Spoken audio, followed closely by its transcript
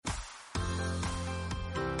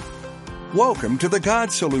Welcome to The God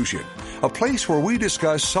Solution, a place where we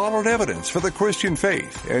discuss solid evidence for the Christian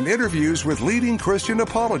faith and interviews with leading Christian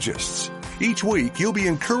apologists. Each week, you'll be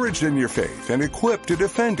encouraged in your faith and equipped to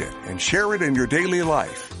defend it and share it in your daily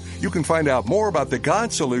life. You can find out more about The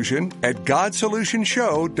God Solution at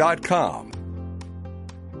GodSolutionShow.com.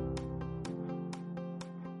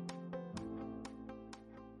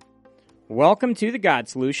 Welcome to The God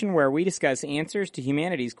Solution, where we discuss answers to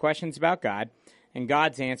humanity's questions about God and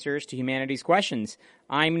God's answers to humanity's questions.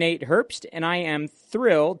 I'm Nate Herbst, and I am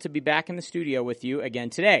thrilled to be back in the studio with you again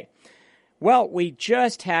today. Well, we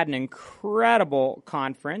just had an incredible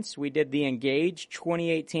conference. We did the Engage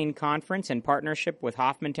 2018 conference in partnership with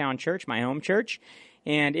Hoffmantown Church, my home church,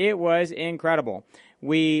 and it was incredible.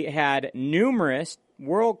 We had numerous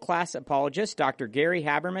world-class apologists. Dr. Gary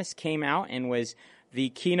Habermas came out and was the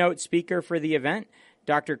keynote speaker for the event.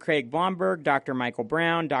 Dr. Craig Blomberg, Dr. Michael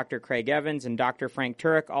Brown, Dr. Craig Evans, and Dr. Frank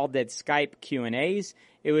Turek all did Skype Q&As.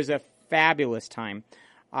 It was a fabulous time.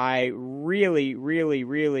 I really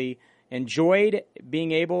enjoyed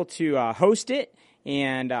being able to host it,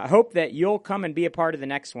 and hope that you'll come and be a part of the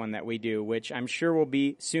next one that we do, which I'm sure will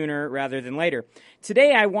be sooner rather than later.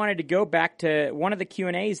 Today, I wanted to go back to one of the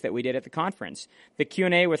Q&As that we did at the conference. The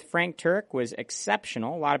Q&A with Frank Turek was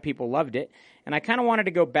exceptional. A lot of people loved it, and I kind of wanted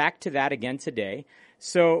to go back to that again today.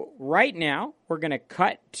 So right now, we're going to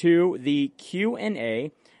cut to the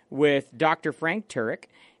Q&A with Dr. Frank Turek,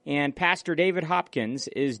 and Pastor David Hopkins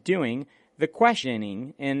is doing the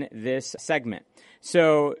questioning in this segment.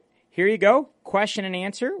 So here you go, question and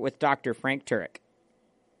answer with Dr. Frank Turek.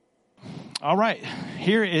 All right,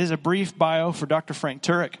 here is a brief bio for Dr. Frank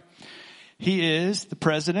Turek. He is the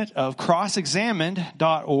president of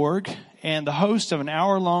CrossExamined.org and the host of an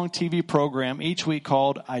hour-long TV program each week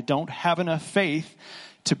called I Don't Have Enough Faith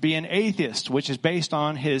to Be an Atheist, which is based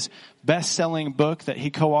on his best-selling book that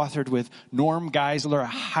he co-authored with Norm Geisler. I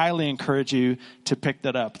highly encourage you to pick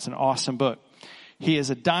that up. It's an awesome book. He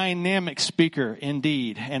is a dynamic speaker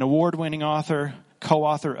indeed, an award-winning author,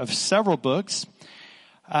 co-author of several books.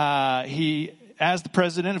 As the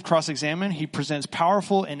president of CrossExamined, he presents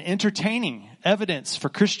powerful and entertaining evidence for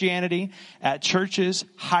Christianity at churches,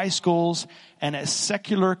 high schools, and at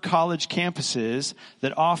secular college campuses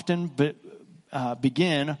that often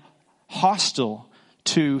begin hostile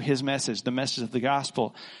to his message, the message of the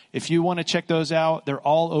gospel. If you want to check those out, they're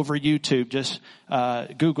all over YouTube. Just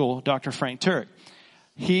Google Dr. Frank Turek.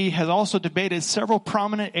 He has also debated several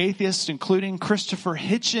prominent atheists, including Christopher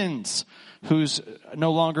Hitchens, who's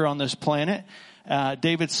no longer on this planet,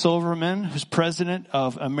 David Silverman, who's president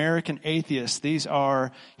of American Atheists. These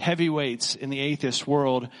are heavyweights in the atheist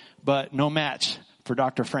world, but no match for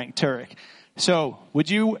Dr. Frank Turek. So would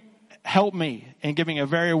you help me in giving a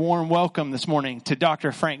very warm welcome this morning to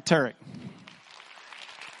Dr. Frank Turek?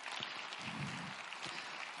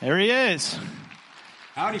 There he is.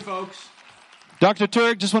 Howdy, folks. Dr.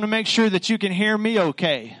 Turek, just want to make sure that you can hear me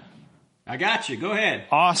okay. I got you. Go ahead.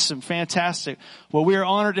 Awesome. Fantastic. Well, we are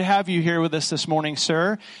honored to have you here with us this morning,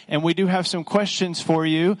 sir. And we do have some questions for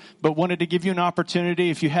you, but wanted to give you an opportunity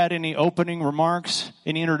if you had any opening remarks,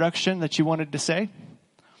 any introduction that you wanted to say.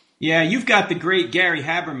 Yeah, you've got the great Gary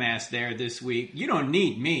Habermas there this week. You don't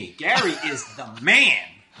need me. Gary is the man.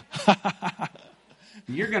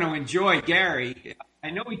 You're going to enjoy Gary. I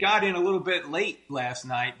know he got in a little bit late last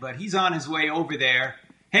night, but he's on his way over there.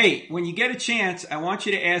 Hey, when you get a chance, I want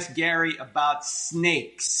you to ask Gary about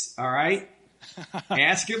snakes, all right?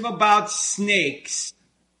 Ask him about snakes,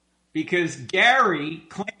 because Gary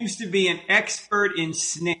claims to be an expert in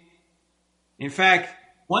snakes. In fact,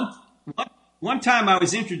 one time I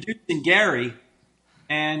was introducing Gary,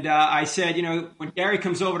 and I said, you know, when Gary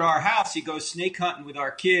comes over to our house, he goes snake hunting with our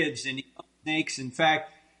kids, and he hunts snakes. In fact,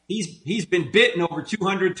 he's been bitten over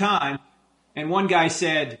 200 times, and one guy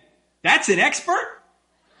said, "That's an expert?"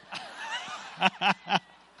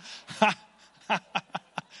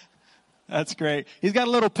 That's great. He's got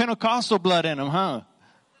a little Pentecostal blood in him, huh?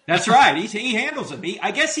 That's right. He handles it.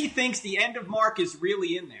 I guess he thinks the end of Mark is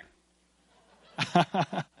really in there.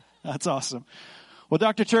 That's awesome. Well,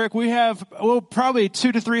 Dr. Turek, we have probably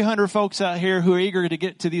 200 to 300 folks out here who are eager to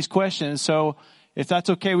get to these questions. So if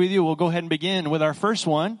that's okay with you, we'll go ahead and begin with our first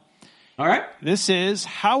one. All right. This is,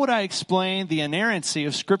 how would I explain the inerrancy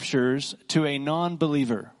of scriptures to a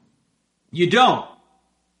non-believer? You don't.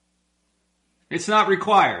 It's not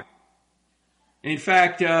required. In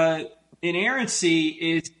fact, inerrancy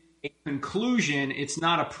is a conclusion. It's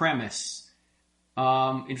not a premise.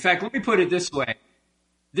 In fact, let me put it this way.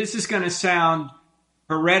 This is going to sound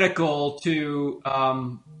heretical to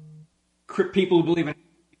people who believe in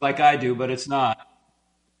like I do, but it's not.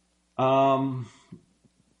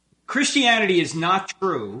 Christianity is not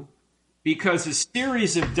true because a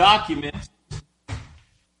series of documents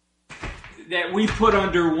that we put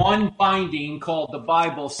under one binding called the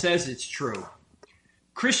Bible says it's true.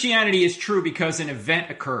 Christianity is true because an event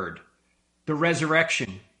occurred, the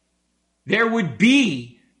resurrection. There would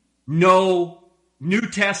be no New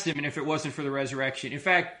Testament if it wasn't for the resurrection. In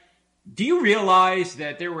fact, do you realize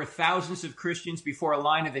that there were thousands of Christians before a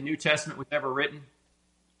line of the New Testament was ever written?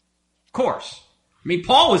 Of course. I mean,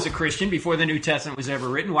 Paul was a Christian before the New Testament was ever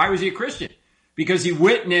written. Why was he a Christian? Because he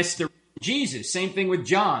witnessed the Jesus. Same thing with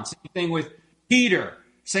John. Same thing with Peter.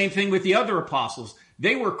 Same thing with the other apostles.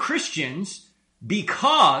 They were Christians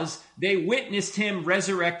because they witnessed him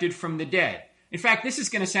resurrected from the dead. In fact, this is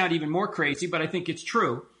going to sound even more crazy, but I think it's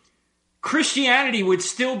true. Christianity would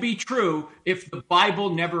still be true if the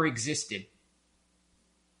Bible never existed.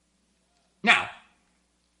 Now,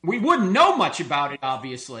 we wouldn't know much about it,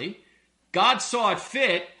 obviously. God saw it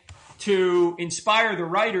fit to inspire the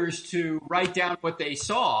writers to write down what they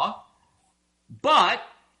saw, but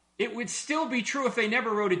it would still be true if they never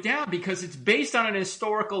wrote it down because it's based on an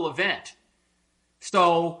historical event.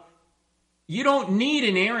 So you don't need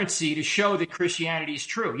inerrancy to show that Christianity is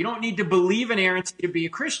true. You don't need to believe in inerrancy to be a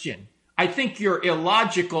Christian. I think you're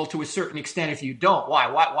illogical to a certain extent if you don't. Why?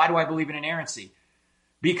 Why do I believe in inerrancy?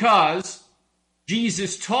 Because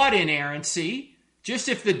Jesus taught inerrancy. Just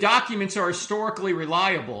if the documents are historically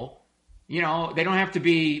reliable, they don't have to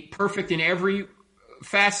be perfect in every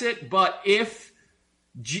facet, but if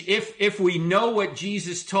we know what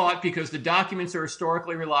Jesus taught because the documents are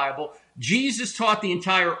historically reliable, Jesus taught the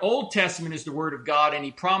entire Old Testament as the Word of God, and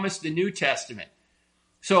he promised the New Testament.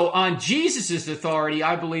 So on Jesus' authority,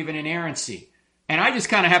 I believe in inerrancy. And I just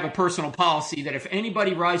kind of have a personal policy that if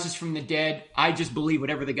anybody rises from the dead, I just believe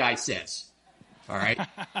whatever the guy says. All right?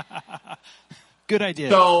 Good idea.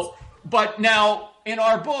 So, but now in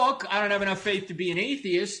our book, I don't have enough faith to be an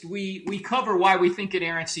atheist. We cover why we think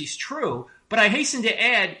inerrancy is true. But I hasten to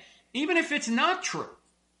add, even if it's not true,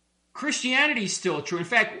 Christianity is still true. In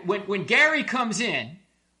fact, when Gary comes in,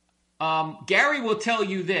 Gary will tell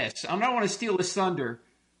you this. I don't want to steal his thunder,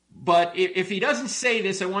 but if he doesn't say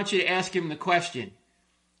this, I want you to ask him the question.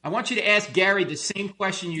 I want you to ask Gary the same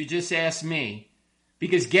question you just asked me.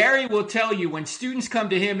 Because Gary will tell you when students come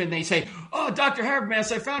to him and they say, "Oh, Dr.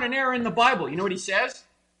 Habermas, I found an error in the Bible." You know what he says?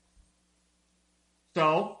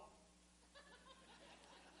 So,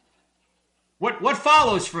 what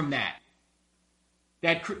follows from that?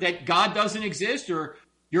 That God doesn't exist, or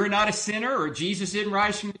you're not a sinner, or Jesus didn't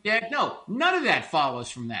rise from the dead? No, none of that follows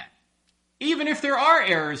from that. Even if there are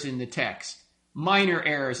errors in the text, minor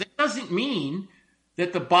errors, it doesn't mean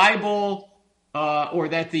that the Bible or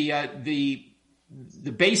that the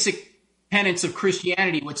basic tenets of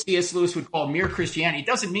Christianity, what C.S. Lewis would call mere Christianity,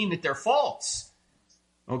 doesn't mean that they're false.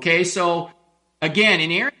 Okay, so again,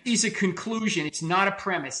 inerrancy is a conclusion. It's not a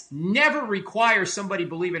premise. Never require somebody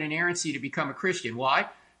believe in inerrancy to become a Christian. Why?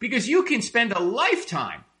 Because you can spend a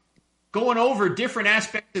lifetime going over different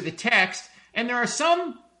aspects of the text, and there are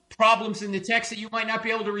some problems in the text that you might not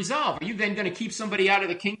be able to resolve. Are you then going to keep somebody out of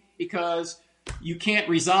the kingdom because you can't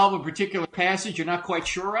resolve a particular passage you're not quite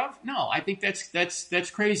sure of? No, I think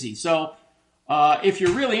that's crazy. So if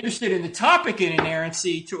you're really interested in the topic in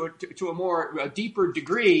inerrancy to a deeper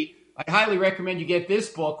degree, I'd highly recommend you get this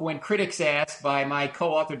book, When Critics Ask, by my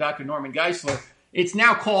co-author, Dr. Norman Geisler. It's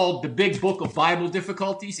now called The Big Book of Bible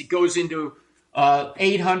Difficulties. It goes into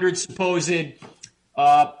 800 supposed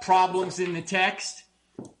problems in the text.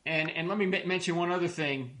 And let me mention one other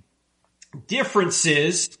thing.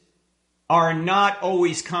 Differences are not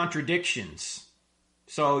always contradictions.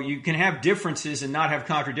 So you can have differences and not have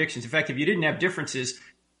contradictions. In fact, if you didn't have differences,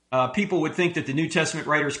 people would think that the New Testament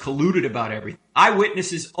writers colluded about everything.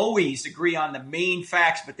 Eyewitnesses always agree on the main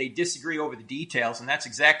facts, but they disagree over the details, and that's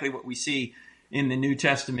exactly what we see in the New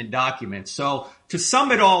Testament documents. So to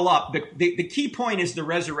sum it all up, the key point is the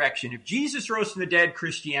resurrection. If Jesus rose from the dead,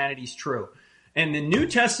 Christianity is true. And the New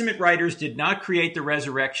Testament writers did not create the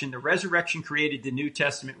resurrection. The resurrection created the New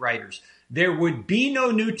Testament writers. There would be no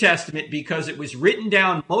New Testament because it was written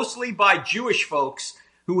down mostly by Jewish folks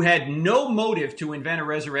who had no motive to invent a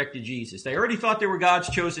resurrected Jesus. They already thought they were God's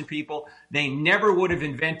chosen people. They never would have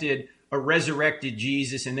invented a resurrected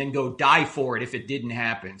Jesus and then go die for it if it didn't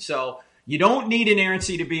happen. So you don't need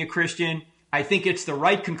inerrancy to be a Christian. I think it's the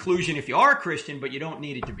right conclusion if you are a Christian, but you don't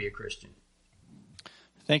need it to be a Christian.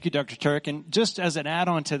 Thank you, Dr. Turk. And just as an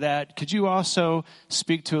add-on to that, could you also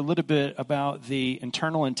speak to a little bit about the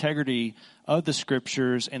internal integrity of the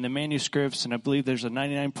scriptures and the manuscripts? And I believe there's a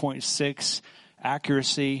 99.6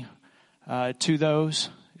 accuracy to those.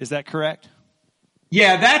 Is that correct?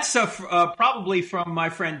 Yeah, that's probably from my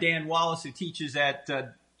friend Dan Wallace, who teaches at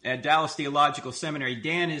Dallas Theological Seminary.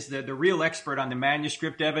 Dan is the real expert on the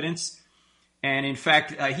manuscript evidence. And in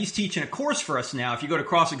fact, he's teaching a course for us now. If you go to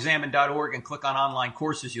crossexamine.org and click on online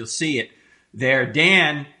courses, you'll see it there.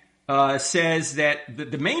 Dan says that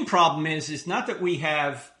the main problem is not that we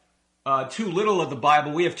have too little of the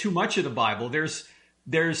Bible. We have too much of the Bible. There's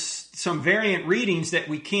some variant readings that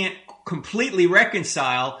we can't completely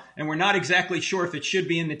reconcile, and we're not exactly sure if it should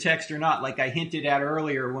be in the text or not, like I hinted at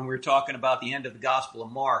earlier when we were talking about the end of the Gospel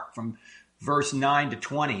of Mark from verse 9 to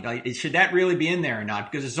 20. Should that really be in there or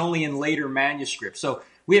not? Because it's only in later manuscripts. So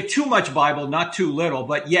we have too much Bible, not too little.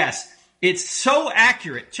 But yes, it's so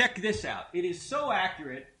accurate. Check this out. It is so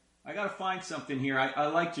accurate. I got to find something here. I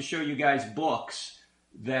like to show you guys books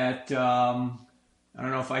that I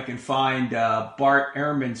don't know if I can find Bart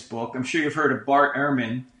Ehrman's book. I'm sure you've heard of Bart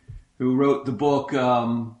Ehrman, who wrote the book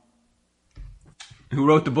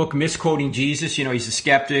Misquoting Jesus. You know, he's a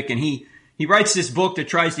skeptic, and he writes this book that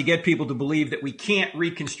tries to get people to believe that we can't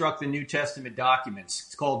reconstruct the New Testament documents.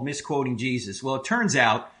 It's called Misquoting Jesus. Well, it turns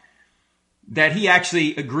out that he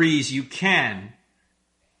actually agrees you can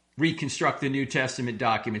reconstruct the New Testament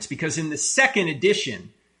documents, because in the second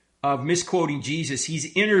edition of Misquoting Jesus,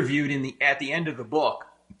 he's interviewed at the end of the book,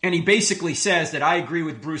 and he basically says that I agree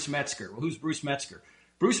with Bruce Metzger. Well, who's Bruce Metzger?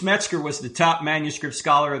 Bruce Metzger was the top manuscript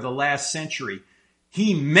scholar of the last century.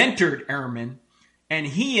 He mentored Ehrman, and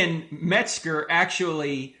he and Metzger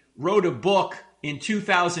actually wrote a book in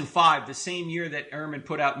 2005, the same year that Ehrman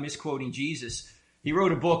put out Misquoting Jesus. He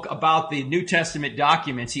wrote a book about the New Testament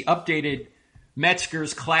documents. He updated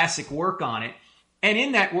Metzger's classic work on it. And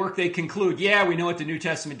in that work, they conclude, yeah, we know what the New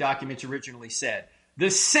Testament documents originally said.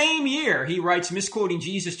 The same year, he writes Misquoting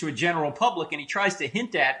Jesus to a general public, and he tries to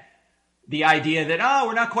hint at the idea that,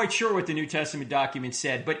 we're not quite sure what the New Testament document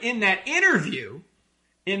said. But in that interview,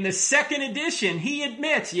 in the second edition, he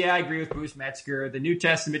admits, yeah, I agree with Bruce Metzger. The New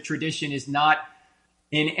Testament tradition is not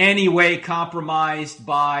in any way compromised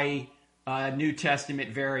by New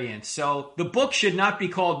Testament variants. So the book should not be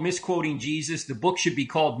called Misquoting Jesus. The book should be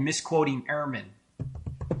called Misquoting Ehrman.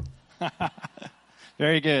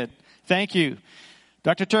 Very good. Thank you.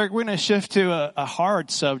 Dr. Turk, we're going to shift to a hard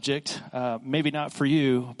subject, maybe not for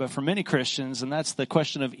you, but for many Christians, and that's the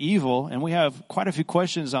question of evil. And we have quite a few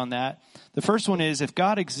questions on that. The first one is, if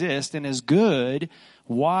God exists and is good,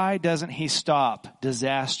 why doesn't he stop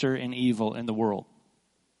disaster and evil in the world?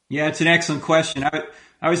 Yeah, it's an excellent question.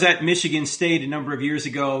 I was at Michigan State a number of years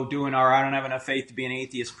ago doing our I Don't Have Enough Faith to Be an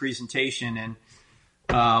Atheist presentation, and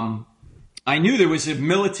I knew there was a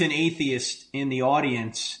militant atheist in the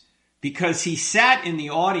audience, because he sat in the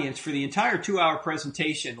audience for the entire 2-hour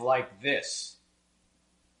presentation like this.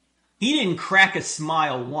 He didn't crack a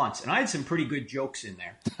smile once, and I had some pretty good jokes in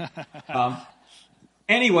there.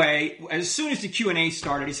 Anyway, as soon as the Q&A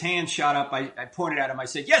started, his hand shot up. I pointed at him. I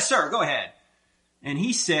said, "Yes, sir, go ahead." And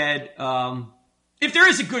he said, if there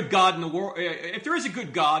is a good God in the world, if there is a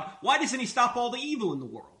good God, why doesn't he stop all the evil in the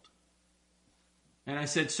world? And I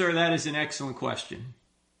said, "Sir, that is an excellent question.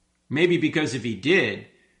 Maybe because if he did,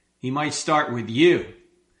 he might start with you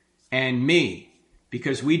and me,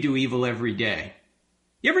 because we do evil every day."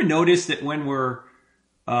 You ever notice that when we're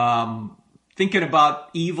thinking about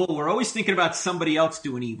evil, we're always thinking about somebody else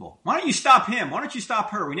doing evil? Why don't you stop him? Why don't you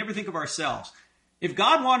stop her? We never think of ourselves. If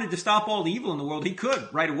God wanted to stop all the evil in the world, he could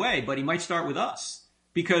right away, but he might start with us,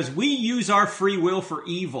 because we use our free will for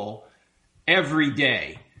evil every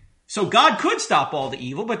day. So God could stop all the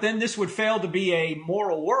evil, but then this would fail to be a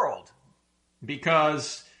moral world,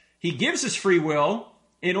 because he gives us free will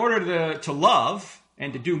in order to love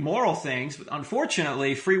and to do moral things. But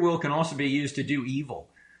unfortunately, free will can also be used to do evil.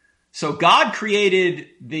 So God created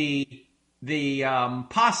the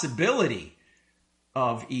possibility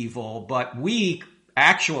of evil, but we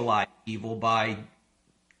actualize evil by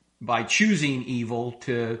choosing evil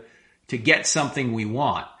to get something we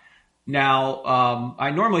want. Now,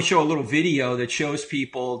 I normally show a little video that shows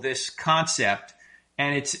people this concept.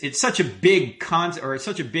 And it's such a big it's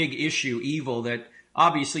such a big issue, evil, that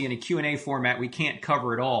obviously in a Q&A format we can't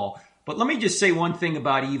cover it all. But let me just say one thing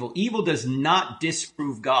about evil. Evil does not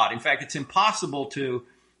disprove God. In fact, it's impossible to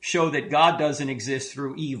show that God doesn't exist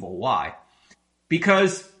through evil. Why?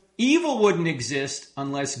 Because evil wouldn't exist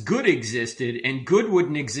unless good existed, and good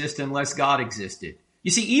wouldn't exist unless God existed. You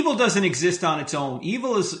see, evil doesn't exist on its own.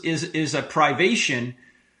 Evil is a privation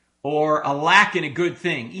or a lack in a good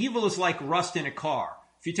thing. Evil is like rust in a car.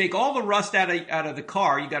 If you take all the rust out of the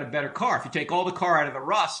car, you got a better car. If you take all the car out of the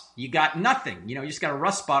rust, you got nothing. You just got a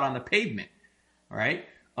rust spot on the pavement. All right?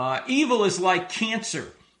 Evil is like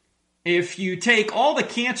cancer. If you take all the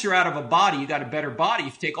cancer out of a body, you got a better body.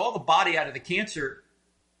 If you take all the body out of the cancer,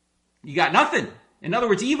 you got nothing. In other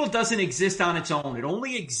words, evil doesn't exist on its own. It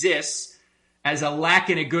only exists as a lack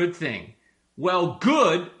in a good thing. Well,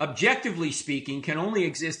 good, objectively speaking, can only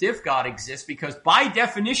exist if God exists, because by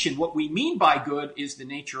definition, what we mean by good is the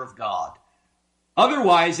nature of God.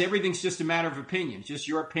 Otherwise, everything's just a matter of opinion, just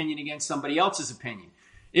your opinion against somebody else's opinion.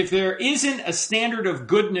 If there isn't a standard of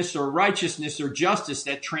goodness or righteousness or justice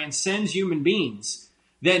that transcends human beings,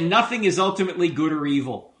 then nothing is ultimately good or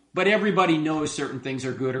evil. But everybody knows certain things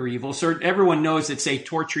are good or evil. So everyone knows that, say,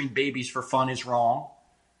 torturing babies for fun is wrong.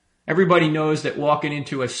 Everybody knows that walking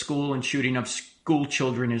into a school and shooting up school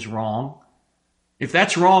children is wrong. If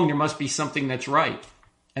that's wrong, there must be something that's right.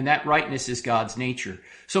 And that rightness is God's nature.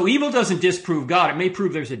 So evil doesn't disprove God. It may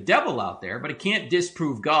prove there's a devil out there, but it can't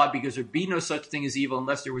disprove God, because there'd be no such thing as evil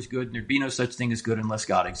unless there was good, and there'd be no such thing as good unless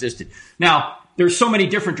God existed. Now, there's so many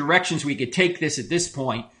different directions we could take this at this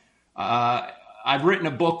point. I've written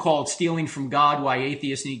a book called Stealing from God, Why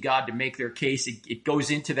Atheists Need God to Make Their Case. It goes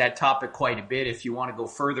into that topic quite a bit if you want to go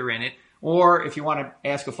further in it. Or if you want to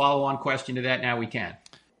ask a follow-on question to that, now we can.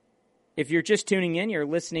 If you're just tuning in, you're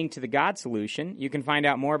listening to The God Solution. You can find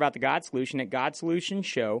out more about The God Solution at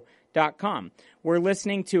godsolutionshow.com. We're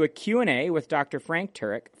listening to a Q&A with Dr. Frank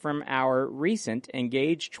Turek from our recent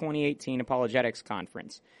Engage 2018 Apologetics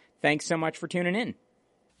Conference. Thanks so much for tuning in.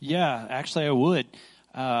 Yeah, actually I would.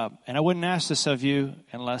 And I wouldn't ask this of you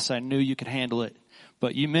unless I knew you could handle it.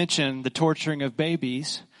 But you mentioned the torturing of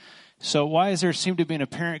babies. So why does there seem to be an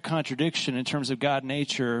apparent contradiction in terms of God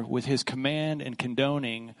nature with his command and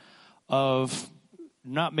condoning of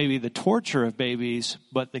not maybe the torture of babies,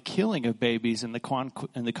 but the killing of babies in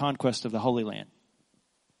the conquest of the Holy Land?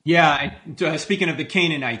 Yeah, speaking of the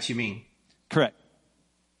Canaanites, you mean? Correct.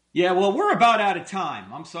 Yeah, well, we're about out of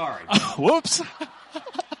time. I'm sorry. Whoops.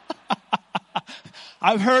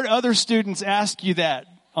 I've heard other students ask you that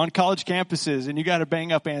on college campuses, and you got a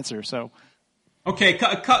bang-up answer. So, okay,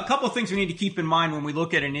 a couple of things we need to keep in mind when we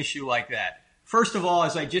look at an issue like that. First of all,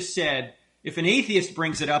 as I just said, if an atheist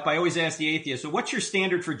brings it up, I always ask the atheist, so what's your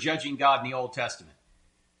standard for judging God in the Old Testament?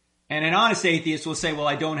 And an honest atheist will say, well,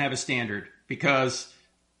 I don't have a standard because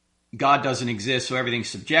God doesn't exist, so everything's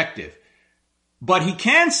subjective. But he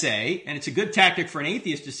can say, and it's a good tactic for an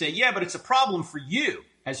atheist to say, yeah, but it's a problem for you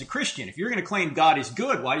as a Christian. If you're going to claim God is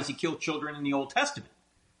good, why does he kill children in the Old Testament?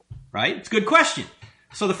 Right? It's a good question.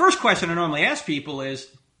 So the first question I normally ask people is,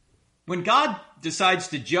 when God decides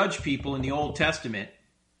to judge people in the Old Testament,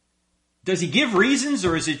 does he give reasons,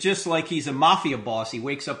 or is it just like he's a mafia boss? He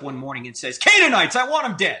wakes up one morning and says, Canaanites, I want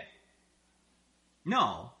them dead.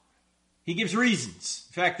 No. He gives reasons.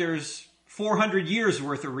 In fact, there's 400 years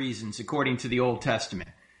worth of reasons according to the Old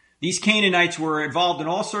Testament. These Canaanites were involved in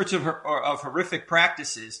all sorts of horrific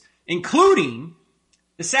practices, including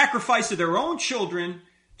the sacrifice of their own children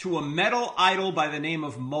to a metal idol by the name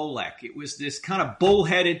of Molech. It was this kind of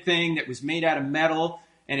bull-headed thing that was made out of metal,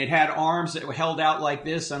 and it had arms that were held out like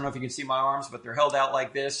this. I don't know if you can see my arms, but they're held out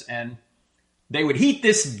like this. And they would heat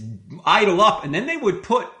this idol up, and then they would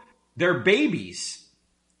put their babies,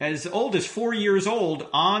 as old as 4 years old,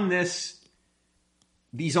 on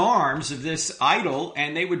these arms of this idol,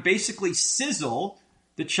 and they would basically sizzle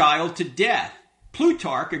the child to death.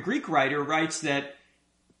 Plutarch, a Greek writer, writes that,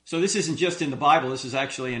 so this isn't just in the Bible, this is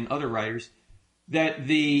actually in other writers, that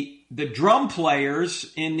the drum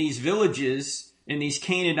players in these villages, in these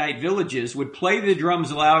Canaanite villages, would play the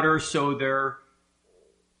drums louder so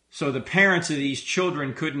the parents of these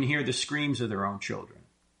children couldn't hear the screams of their own children.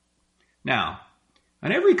 Now,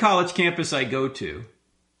 on every college campus I go to,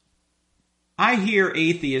 I hear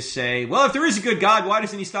atheists say, well, if there is a good God, why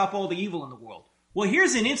doesn't he stop all the evil in the world? Well,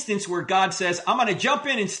 here's an instance where God says, I'm going to jump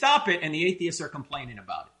in and stop it, and the atheists are complaining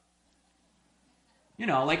about it. You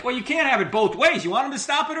know, like, well, you can't have it both ways. You want him to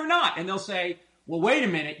stop it or not? And they'll say, well, wait a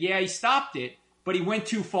minute. Yeah, he stopped it, but he went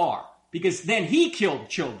too far, because then he killed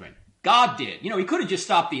children. God did. You know, he could have just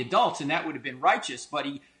stopped the adults, and that would have been righteous, but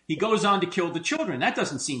he goes on to kill the children. That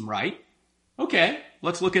doesn't seem right. Okay,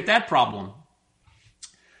 let's look at that problem.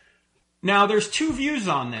 Now, there's two views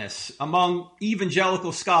on this among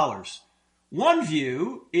evangelical scholars. One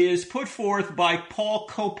view is put forth by Paul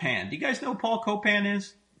Copan. Do you guys know who Paul Copan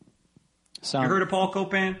is? You heard of Paul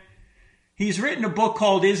Copan? He's written a book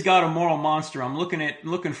called Is God a Moral Monster? I'm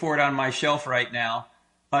looking for it on my shelf right now.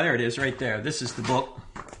 Oh, there it is, right there. This is the book.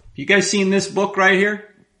 You guys seen this book right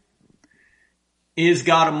here? Is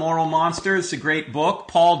God a Moral Monster? It's a great book.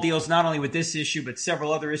 Paul deals not only with this issue, but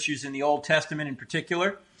several other issues in the Old Testament in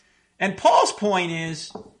particular. And Paul's point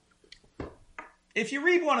is, if you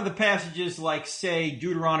read one of the passages like, say,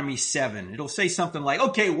 Deuteronomy 7, it'll say something like,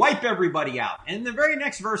 okay, wipe everybody out. And the very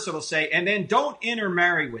next verse it'll say, and then don't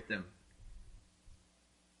intermarry with them.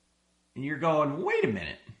 And you're going, wait a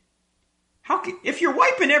minute. If you're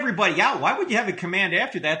wiping everybody out, why would you have a command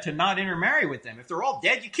after that to not intermarry with them? If they're all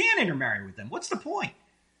dead, you can't intermarry with them. What's the point?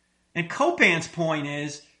 And Copan's point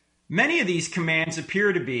is, many of these commands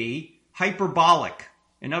appear to be hyperbolic.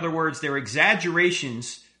 In other words, they're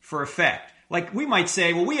exaggerations for effect. Like we might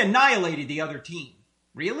say, well, we annihilated the other team.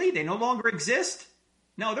 Really? They no longer exist?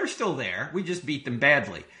 No, they're still there. We just beat them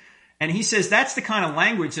badly. And he says that's the kind of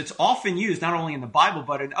language that's often used not only in the Bible,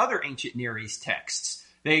 but in other ancient Near East texts.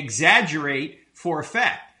 They exaggerate for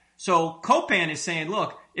effect. So Copan is saying,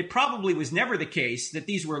 look, it probably was never the case that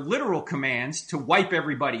these were literal commands to wipe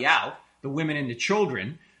everybody out, the women and the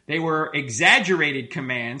children. They were exaggerated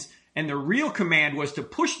commands, and the real command was to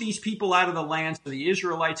push these people out of the land so the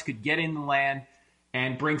Israelites could get in the land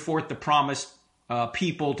and bring forth the promised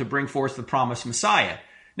people, to bring forth the promised Messiah.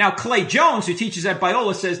 Now, Clay Jones, who teaches at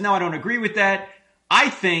Biola, says, no, I don't agree with that. I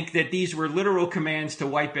think that these were literal commands to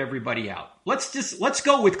wipe everybody out. Let's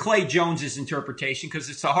go with Clay Jones's interpretation because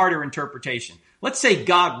it's a harder interpretation. Let's say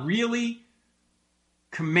God really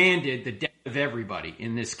commanded the death of everybody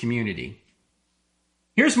in this community.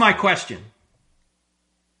 Here's my question.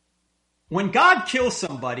 When God kills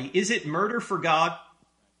somebody, is it murder for God?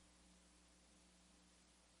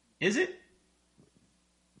 Is it?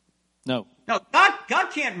 No. No,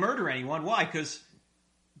 God can't murder anyone. Why? Because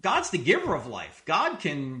God's the giver of life. God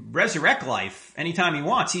can resurrect life anytime he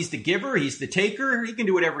wants. He's the giver. He's the taker. He can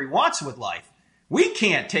do whatever he wants with life. We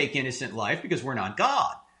can't take innocent life because we're not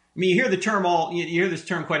God. I mean, you hear this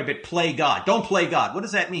term quite a bit, play God. Don't play God. What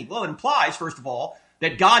does that mean? Well, it implies, first of all,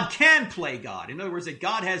 that God can play God. In other words, that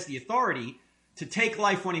God has the authority to take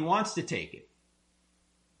life when he wants to take it.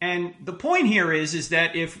 And the point here is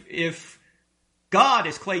that if God,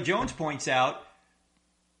 as Clay Jones points out,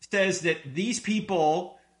 says that these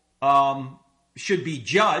people should be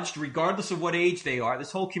judged regardless of what age they are.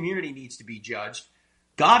 This whole community needs to be judged.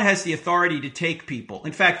 God has the authority to take people.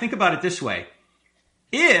 In fact, think about it this way.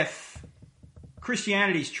 If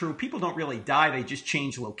Christianity is true, people don't really die. They just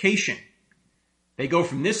change location. They go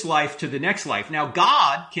from this life to the next life. Now,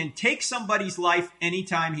 God can take somebody's life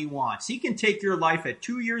anytime he wants. He can take your life at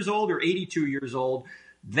 2 years old or 82 years old.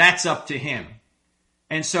 That's up to him.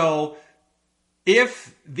 And so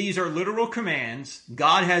if these are literal commands,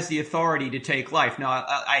 God has the authority to take life. Now,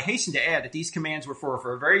 I hasten to add that these commands were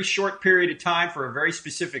for a very short period of time for a very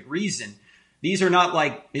specific reason. These are not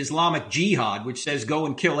like Islamic jihad, which says go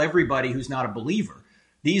and kill everybody who's not a believer.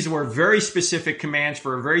 These were very specific commands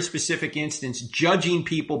for a very specific instance, judging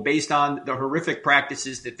people based on the horrific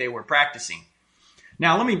practices that they were practicing.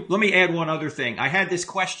 Now, let me add one other thing. I had this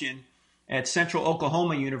question at Central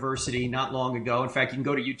Oklahoma University not long ago. In fact, you can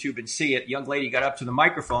go to YouTube and see it. A young lady got up to the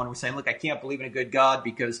microphone and was saying, look, I can't believe in a good God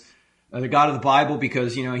because the God of the Bible,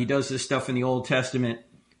 because, he does this stuff in the Old Testament.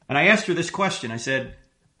 And I asked her this question. I said,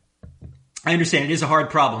 I understand it is a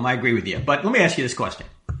hard problem. I agree with you. But let me ask you this question.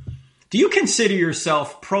 Do you consider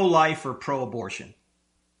yourself pro-life or pro-abortion?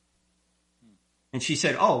 And she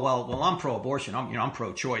said, oh, well, I'm pro-abortion. I'm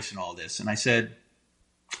pro-choice and all this. And I said,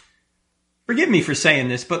 forgive me for saying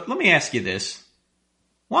this, but let me ask you this.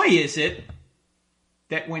 Why is it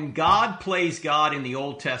that when God plays God in the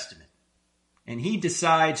Old Testament and he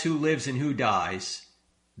decides who lives and who dies,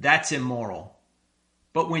 that's immoral?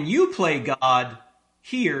 But when you play God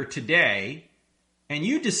here today and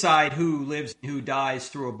you decide who lives and who dies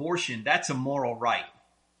through abortion, that's a moral right.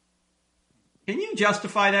 Can you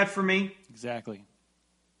justify that for me? Exactly.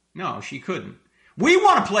 No, she couldn't. We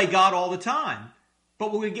want to play God all the time.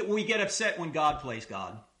 But we get upset when God plays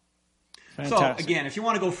God. Fantastic. So, again, if you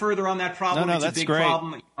want to go further on that problem, it's a big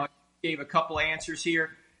problem. I gave a couple answers here.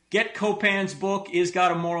 Get Copan's book, Is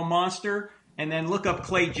God a Moral Monster? And then look up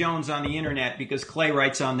Clay Jones on the internet because Clay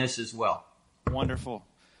writes on this as well. Wonderful.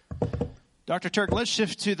 Dr. Turk, let's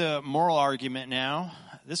shift to the moral argument now.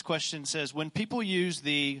 This question says, when people use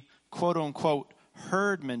the quote-unquote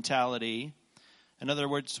herd mentality, in other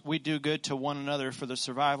words, we do good to one another for the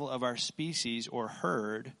survival of our species or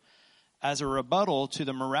herd, as a rebuttal to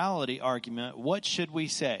the morality argument, what should we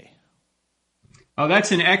say? Oh,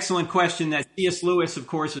 that's an excellent question that C.S. Lewis, of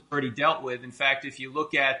course, has already dealt with. In fact, if you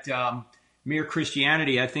look at Mere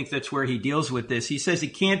Christianity, I think that's where he deals with this. He says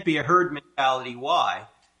it can't be a herd mentality. Why?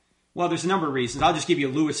 Well, there's a number of reasons. I'll just give you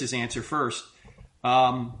Lewis's answer first.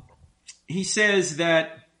 He says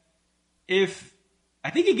that I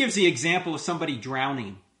think he gives the example of somebody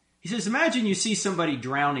drowning. He says, imagine you see somebody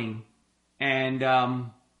drowning and,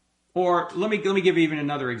 or let me give you even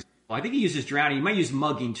another example. I think he uses drowning. He might use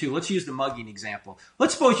mugging too. Let's use the mugging example.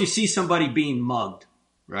 Let's suppose you see somebody being mugged,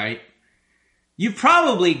 right? You've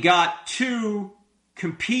probably got two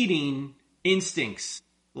competing instincts.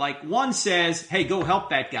 Like one says, hey, go help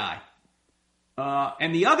that guy.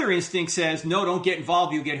 And the other instinct says, no, don't get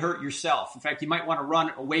involved. You'll get hurt yourself. In fact, you might want to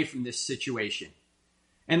run away from this situation.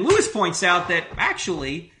 And Lewis points out that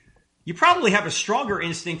actually, you probably have a stronger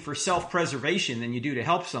instinct for self-preservation than you do to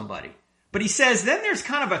help somebody. But he says then there's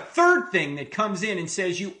kind of a third thing that comes in and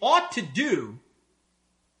says you ought to do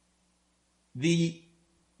the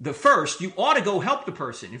first. You ought to go help the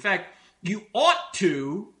person. In fact, you ought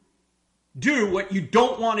to do what you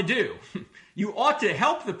don't want to do. You ought to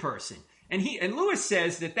help the person. And Lewis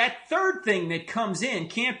says that third thing that comes in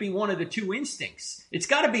can't be one of the two instincts. It's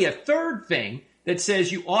got to be a third thing that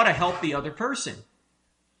says you ought to help the other person.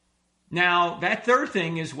 Now, that third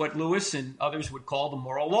thing is what Lewis and others would call the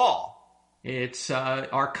moral law. It's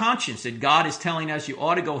our conscience, that God is telling us you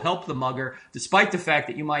ought to go help the mugger, despite the fact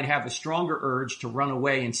that you might have a stronger urge to run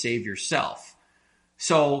away and save yourself.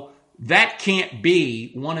 So that can't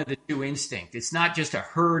be one of the two instincts. It's not just a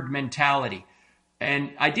herd mentality.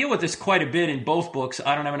 And I deal with this quite a bit in both books.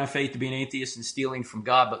 I don't have enough faith to be an atheist and stealing from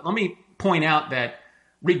God. But let me point out that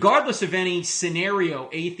regardless of any scenario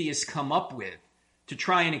atheists come up with to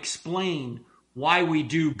try and explain why we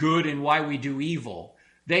do good and why we do evil,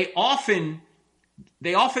 they often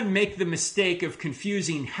make the mistake of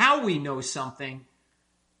confusing how we know something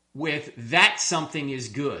with that something is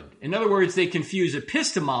good. In other words, they confuse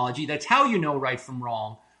epistemology, that's how you know right from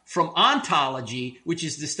wrong, from ontology, which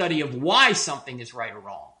is the study of why something is right or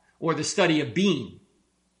wrong, or the study of being.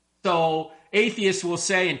 So atheists will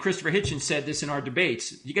say, and Christopher Hitchens said this in our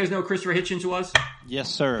debates. You guys know who Christopher Hitchens was? Yes,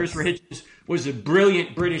 sir. Christopher Hitchens was a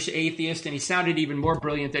brilliant British atheist, and he sounded even more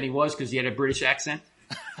brilliant than he was because he had a British accent.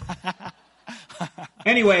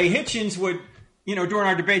 Anyway, Hitchens would, during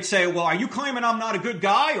our debate say, well, are you claiming I'm not a good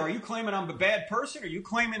guy? Or are you claiming I'm a bad person? Are you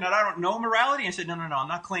claiming that I don't know morality? And I said, no, I'm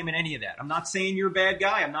not claiming any of that. I'm not saying you're a bad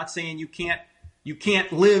guy. I'm not saying you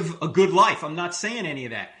can't live a good life. I'm not saying any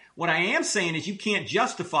of that. What I am saying is you can't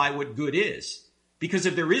justify what good is. Because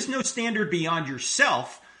if there is no standard beyond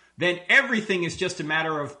yourself, then everything is just a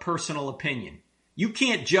matter of personal opinion. You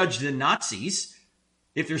can't judge the Nazis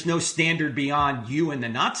if there's no standard beyond you and the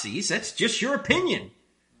Nazis. That's just your opinion.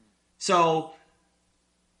 So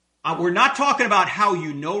we're not talking about how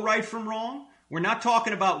you know right from wrong. We're not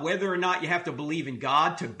talking about whether or not you have to believe in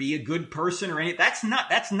God to be a good person or anything. That's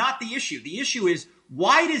not the issue. The issue is,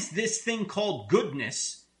 why does this thing called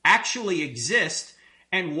goodness actually exist,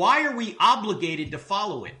 and why are we obligated to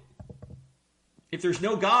follow it? If there's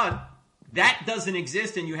no God, that doesn't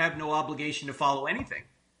exist, and you have no obligation to follow anything.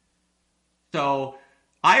 So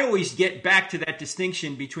I always get back to that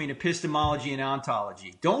distinction between epistemology and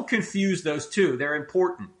ontology. Don't confuse those two. They're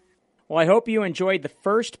important. Well, I hope you enjoyed the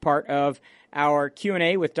first part of our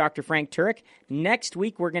Q&A with Dr. Frank Turek. Next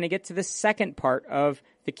week, we're going to get to the second part of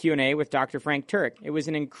the Q&A with Dr. Frank Turek. It was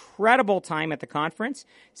an incredible time at the conference.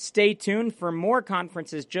 Stay tuned for more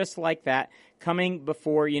conferences just like that coming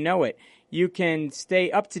before you know it. You can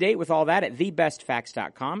stay up to date with all that at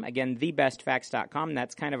thebestfacts.com. Again, thebestfacts.com.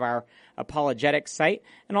 That's kind of our apologetics site.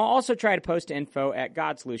 And I'll also try to post info at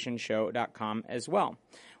godsolutionshow.com as well.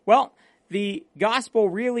 Well, the gospel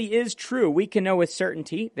really is true. We can know with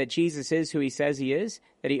certainty that Jesus is who he says he is,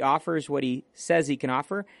 that he offers what he says he can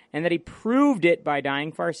offer, and that he proved it by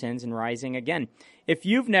dying for our sins and rising again. If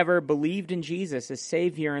you've never believed in Jesus as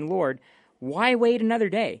Savior and Lord, why wait another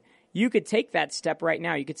day? You could take that step right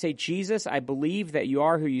now. You could say, Jesus, I believe that you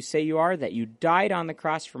are who you say you are, that you died on the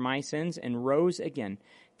cross for my sins and rose again.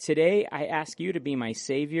 Today, I ask you to be my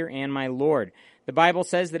Savior and my Lord. The Bible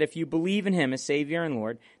says that if you believe in him as Savior and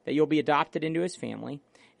Lord, that you'll be adopted into his family,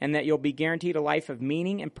 and that you'll be guaranteed a life of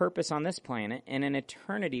meaning and purpose on this planet and an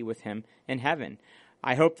eternity with him in heaven.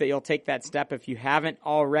 I hope that you'll take that step if you haven't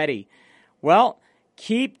already. Well,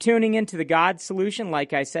 keep tuning into the God Solution.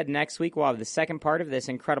 Like I said, next week we'll have the second part of this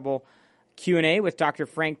incredible Q&A with Dr.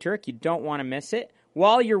 Frank Turek. You don't want to miss it.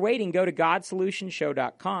 While you're waiting, go to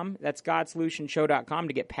godsolutionshow.com. That's godsolutionshow.com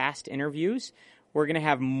to get past interviews. We're going to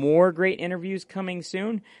have more great interviews coming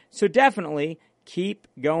soon. So definitely keep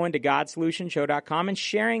going to godsolutionshow.com and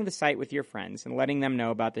sharing the site with your friends and letting them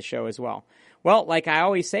know about the show as well. Well, like I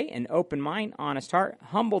always say, an open mind, honest heart,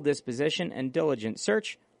 humble disposition, and diligent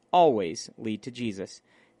search always lead to Jesus.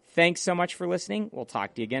 Thanks so much for listening. We'll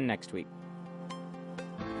talk to you again next week.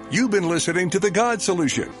 You've been listening to The God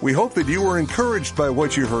Solution. We hope that you were encouraged by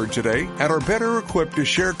what you heard today and are better equipped to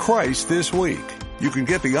share Christ this week. You can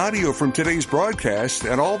get the audio from today's broadcast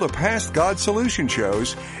and all the past God Solution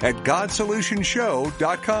shows at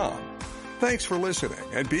GodSolutionShow.com. Thanks for listening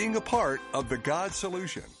and being a part of the God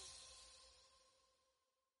Solution.